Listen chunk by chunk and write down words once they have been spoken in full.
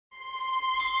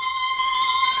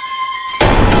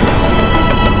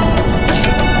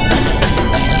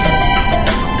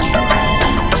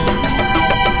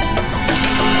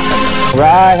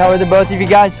right, how are the both of you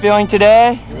guys feeling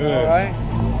today? Good. All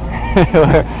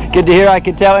right. Good to hear, I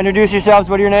can tell. Introduce yourselves,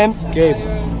 what are your names? Gabe.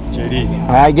 JD. All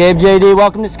right, Gabe, JD,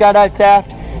 welcome to Skydive Taft.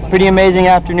 Pretty amazing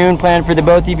afternoon planned for the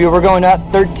both of you. We're going up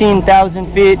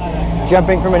 13,000 feet,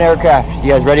 jumping from an aircraft.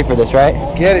 You guys ready for this, right?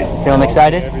 Let's get it. Feeling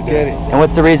excited? Let's get it. And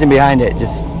what's the reason behind it?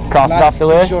 Just cross it off the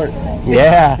list? Short.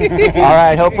 Yeah. All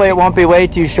right, hopefully it won't be way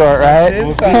too short, right?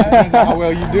 We'll see how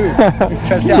well you do.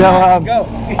 So,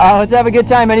 let's have a good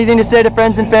time. Anything to say to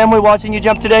friends and family watching you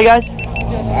jump today, guys?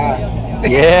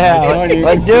 Yeah,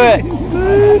 let's do it.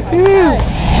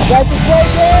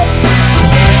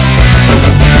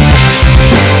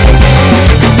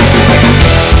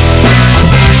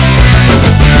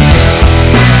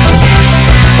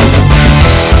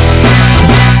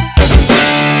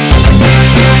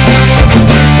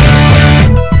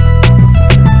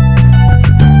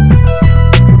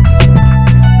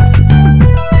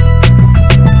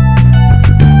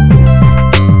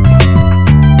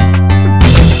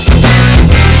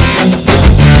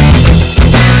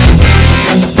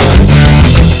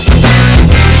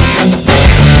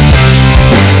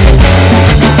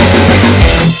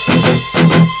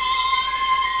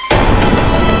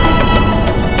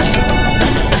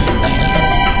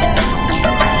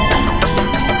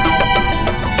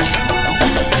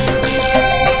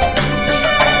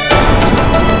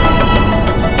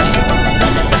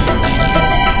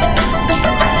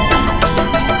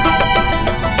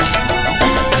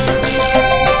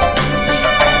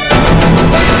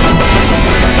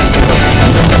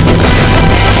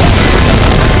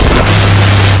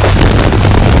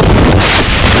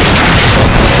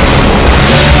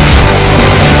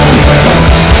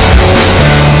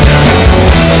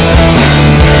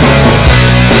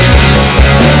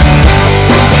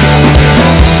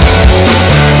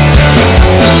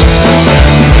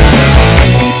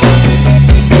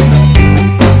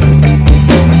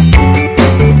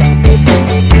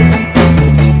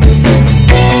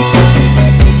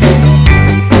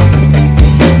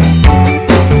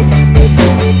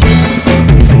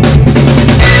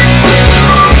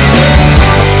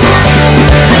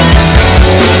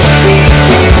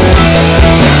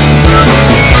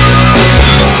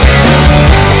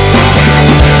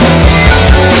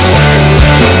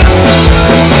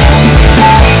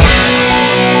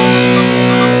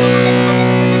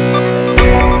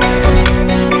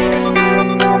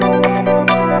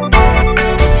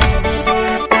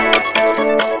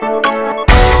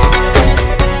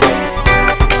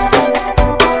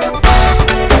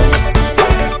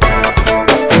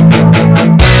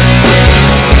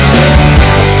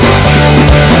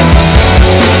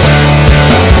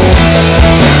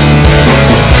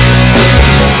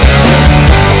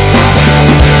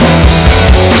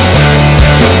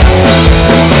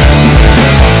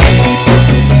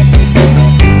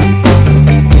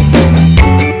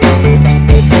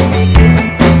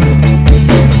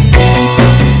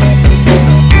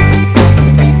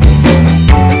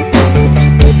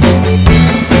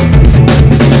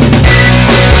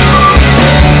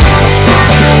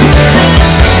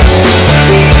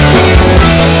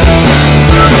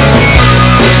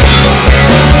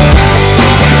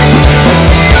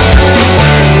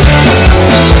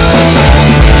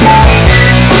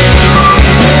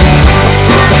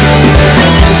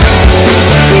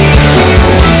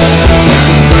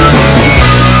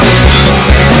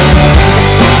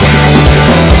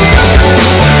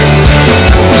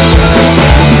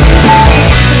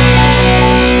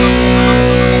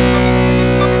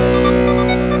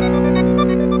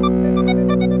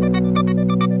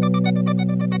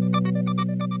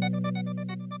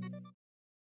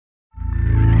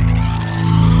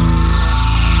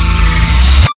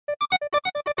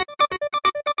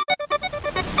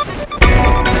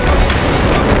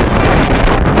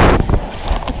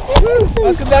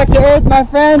 Welcome back to Earth, my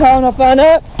friend. Having fun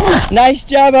up. Nice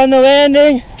job on the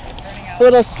landing.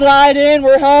 Little slide in.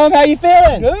 We're home. How you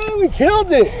feeling? Good. We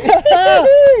killed it.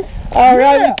 All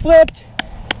right, yeah. We flipped.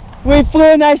 We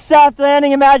flew a nice soft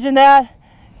landing. Imagine that.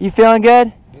 You feeling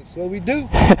good? That's what we do.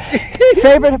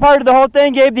 Favorite part of the whole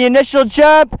thing, Gabe? The initial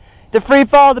jump, the free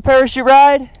fall, the parachute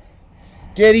ride.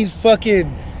 Getting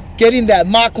that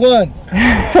Mach 1.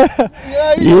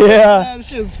 Yeah. That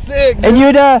shit's sick. And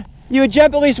you would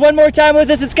jump at least one more time with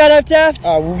us at Skydive Taft?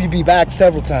 We'll be back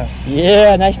several times.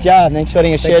 Yeah, nice job. Thanks for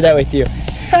letting us share that with you.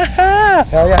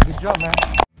 Hell yeah, good job, man.